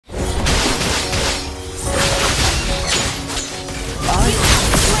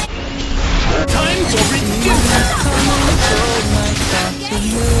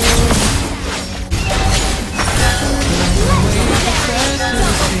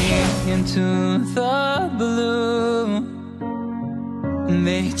into the blue.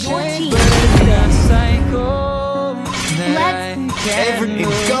 They change the cycle that I can't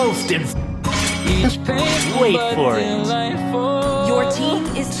engulfed in. Wait for it. Your team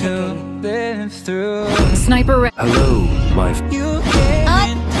is ticking. Sniper. Hello, my. You came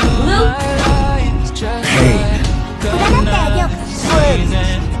into my life just like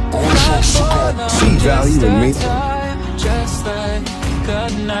See value in me. Just like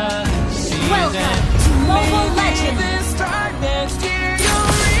Welcome to Mobile Legends. Start next year,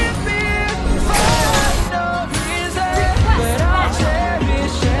 you'll reappear for no reason, but I'll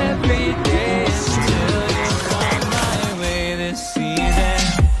cherish every day until you come my way this season.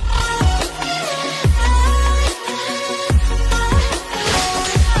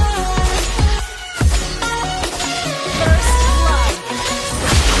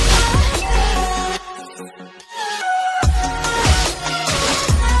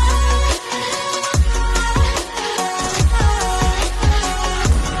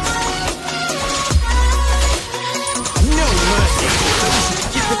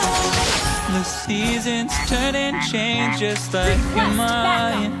 The seasons turn and change just like your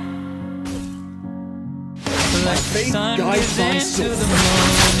mind. Like the sun gives into the moon,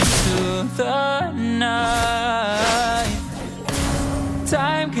 into the night.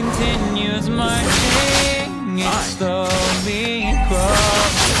 Time continues marching, it slowly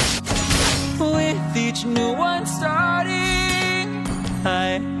crawls. With each new one starting,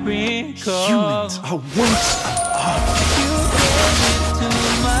 I recall. Humans are once You came into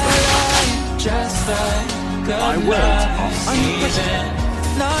my life just like a season.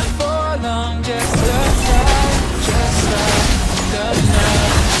 Not for long, just a time, just like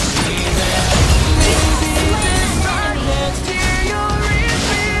another season. Maybe this time next year you'll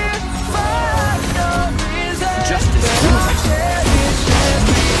reappear for no reason. Justice. But I'll cherish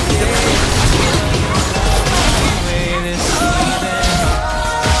every day until you come my way this season.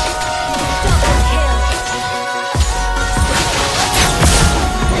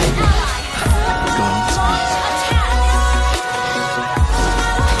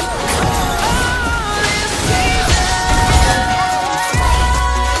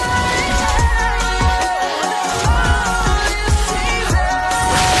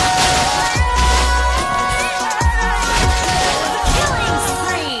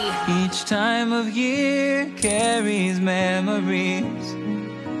 Time of year carries memories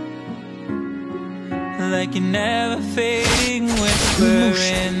like an never fading whisper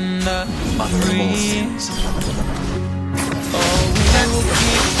in the breeze. Oh, we will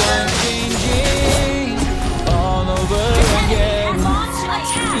keep on changing all over again.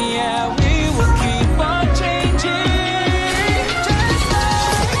 Yeah, we will keep on changing just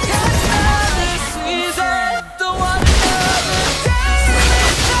like another season. The one another day.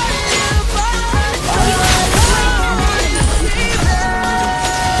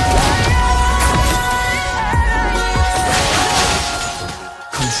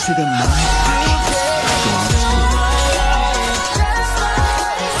 Consider my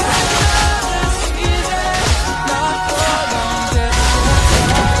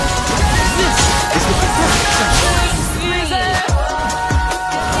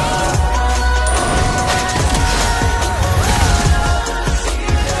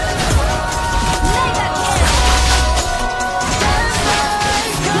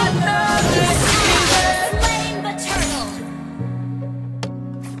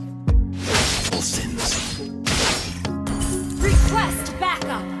Request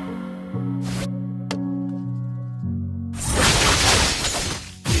backup.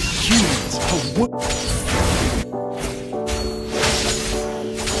 humans are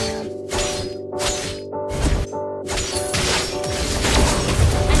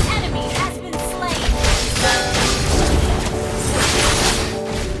An enemy has been slain.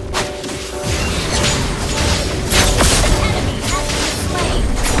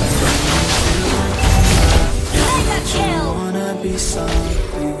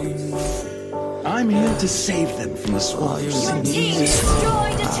 I'm here to save them from the swamps. Your team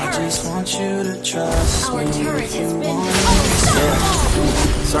destroyed a turret. I just want you to trust Our me turret if has you been want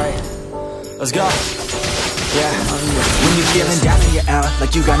unstoppable. Sorry. Let's go. Yeah. When you're feeling down and you're out,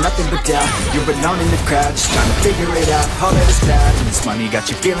 like you got nothing but doubt, you're alone in the crowd, just trying to figure it out. All that is bad, and this money got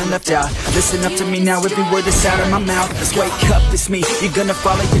you feeling left out. Listen up to me now, every word that's out of my mouth. Let's wake up, it's me. You're gonna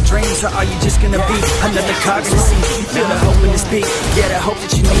follow your dreams, or are you just gonna be another cog in the sea? Feel the hope in this beat, yeah, the hope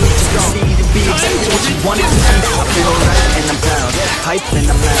that you need. Just proceed and be exactly what you want it to be. I feel right and I'm proud, hype and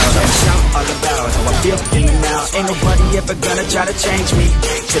I'm loud. I'm shout all about how I feel in and out. Ain't nobody ever gonna try to change me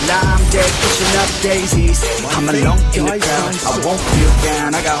till I'm dead, pushing up daisies. I'm alone in the crowd, I won't feel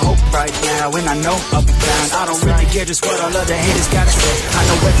down. I got hope right now, and I know I'll be found. I don't really care just what all other haters gotta say. I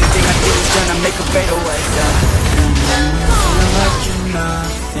know everything I do is gonna make a fade away. Feel like you're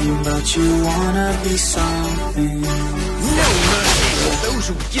nothing, but you wanna be something. No mercy for those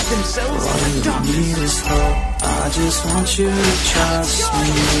who give themselves All to you darkness. need is hope. I just want you to trust me.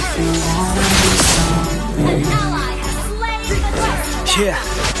 If you wanna be something, An ally has slain the dragon. Yeah,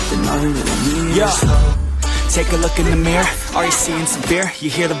 then all you really need yeah. is hope. Take a look in the mirror, are you seeing some fear? You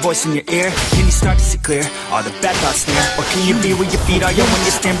hear the voice in your ear, can you start to see clear? Are the bad thoughts near? Or can you be where your feet are? Yo, when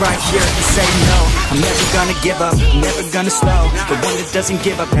you stand right here and say no, I'm never gonna give up, never gonna slow. The one that doesn't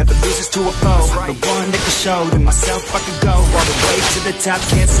give up, never loses to a foe. The one that can show to myself I can go all the way to the top,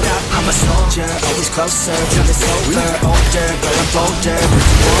 can't stop. I'm a soldier, always closer till it's over. Older, but I'm bolder,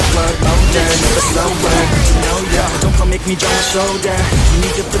 forward, older, never slower. You know, yo, don't come make me drop my shoulder. You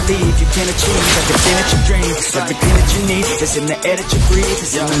need to believe you can achieve everything that you dream. Everything that you need is in the air that you breathe,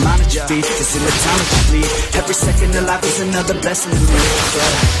 it's in the mind that you feed, it's in the time that you bleed. Every second of life is another blessing to me.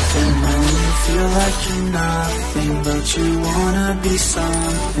 And when you feel like you're nothing, but you wanna be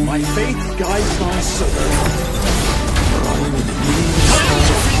something. My faith guides my soul. All you really need is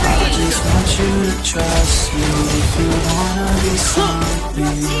hope. I just want you to trust me. If you wanna be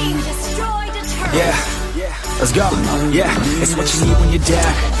something, Team destroyed a turret. Yeah, let's go. Yeah, it's what you need when you're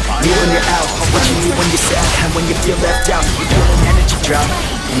down, need when you're out, what you need when you're sad, and when you feel left out. You feel an energy drop,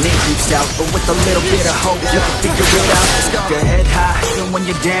 and it creeps out, but with a little bit of hope, you can figure it out. Keep your head high, even when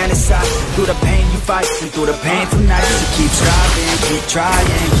you're down inside. Through the pain you fight, and through the painful nights, you keep striving, keep trying,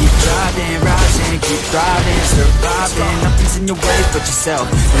 keep driving, rising, keep thriving, surviving. Nothing's in your way but yourself.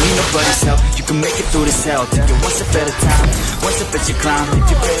 Don't need nobody's help. You can make it through this hell. Take it one step at a time, one step as you climb. If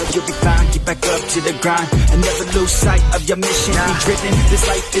you fail, you'll be fine. Get back up to the grind and never lose sight of your mission. Be driven. This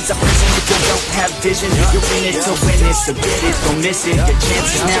life is a prison if you don't have vision. You're in it to win it, so get it, don't miss it. Your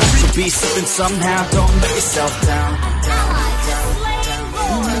chances now, so be something somehow. Don't let yourself down. Ally has slain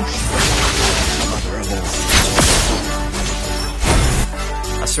Lord.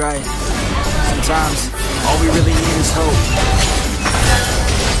 That's right. Sometimes all we really need is hope.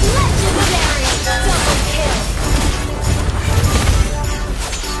 Legendary double kill.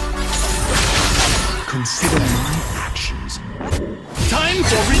 Consider my actions. Time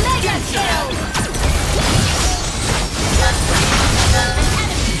for Mega kill. An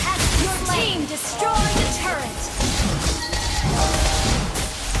enemy has your team destroyed a turret.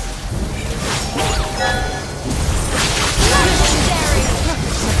 Legendary.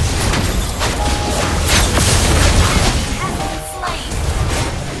 Has been slain.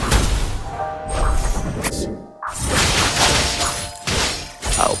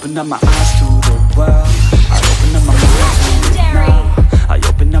 I opened up my eyes to the world. I opened up my mind to it Legendary. now. I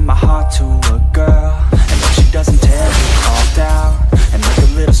opened up my heart to a